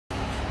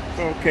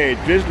Okay,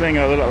 drizzling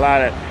a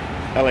lot at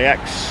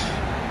LAX.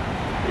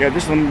 Yeah,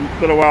 just a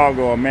little while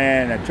ago, a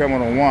man at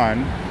Terminal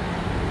 1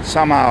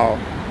 somehow,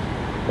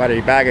 by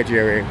the baggage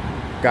area,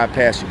 got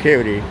past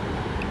security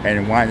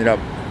and winded up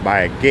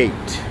by a gate.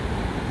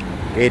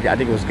 I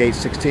think it was gate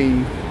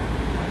 16.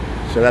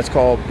 So that's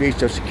called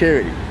breach of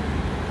security.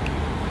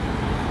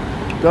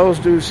 Those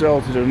do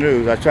sell to the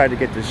news. I tried to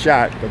get the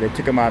shot, but they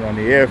took him out on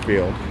the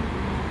airfield.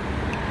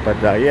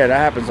 But yeah, that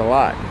happens a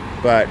lot.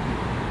 But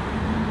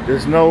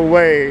there's no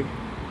way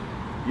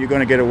you're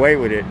going to get away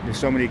with it. There's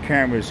so many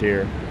cameras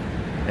here.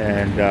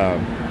 And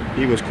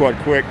he was caught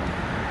quick.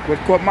 What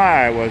caught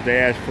my eye was they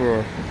asked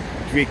for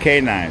 3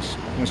 canines.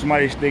 When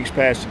somebody sneaks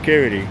past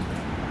security,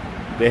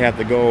 they have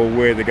to go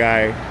where the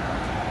guy,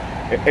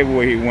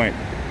 everywhere he went,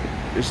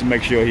 just to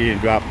make sure he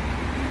didn't drop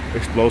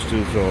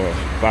explosives or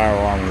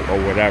firearm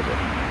or whatever.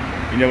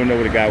 You never know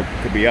what the guy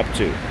could be up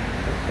to.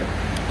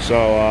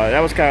 So that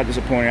was kind of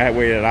disappointing. I had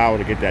waited an hour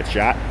to get that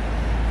shot.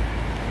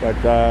 But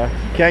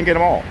you can't get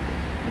them all.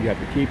 You have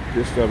to keep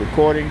this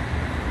recording.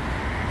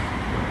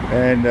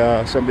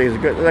 And some days are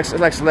good. It's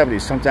like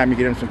celebrities. Sometimes you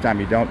get them, sometimes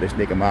you don't. They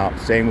sneak them out.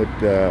 Same with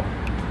the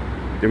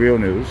real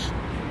news.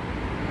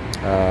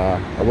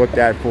 I worked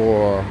that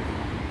for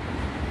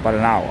about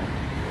an hour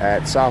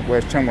at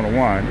Southwest Terminal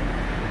 1.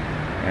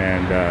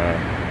 And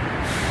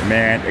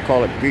man, they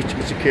call it breach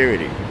of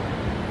security.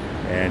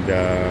 And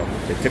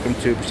they took him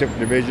to Pacific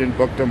Division,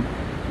 booked him,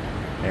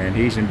 and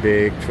he's in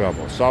big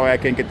trouble. Sorry I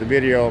can't get the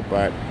video,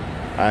 but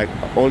I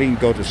only can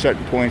go to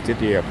certain points at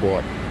the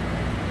airport.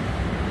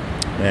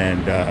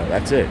 And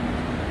that's it.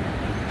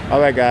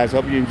 Alright guys,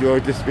 hope you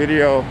enjoyed this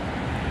video.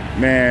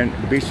 Man,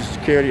 the breach of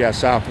security at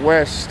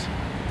Southwest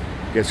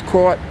gets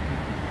caught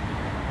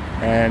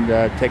and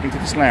taken to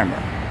the slammer.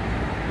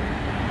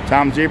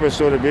 Tom Zebra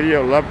saw the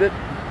video, loved it.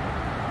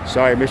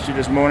 Sorry I missed you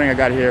this morning. I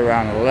got here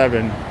around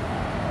 11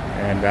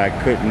 and I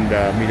couldn't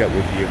meet up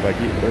with you, but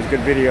it was a good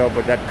video.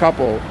 But that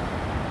couple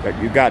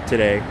that you got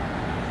today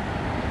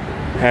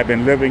have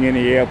been living in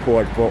the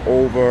airport for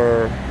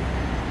over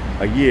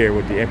a year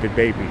with the infant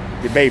baby.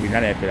 The baby,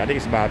 not infant. I think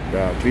it's about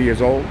 3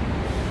 years old.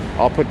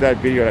 I'll put that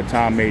video that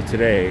Tom made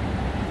today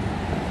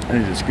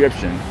in the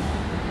description.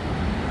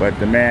 But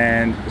the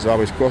man is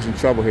always causing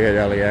trouble here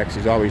at LAX.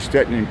 He's always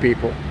threatening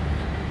people.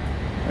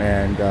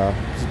 And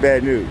it's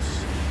bad news.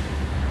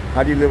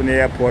 How do you live in the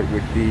airport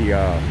with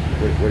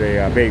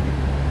a baby?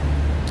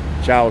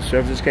 Child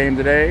Services came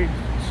today.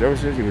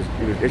 Services. He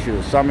was issued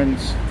a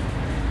summons,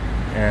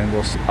 and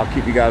I'll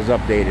keep you guys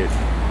updated.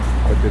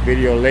 But the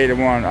video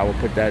later on, I will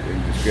put that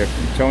in the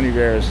description. Tony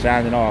Vera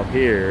signing off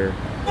here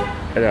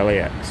at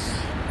LAX.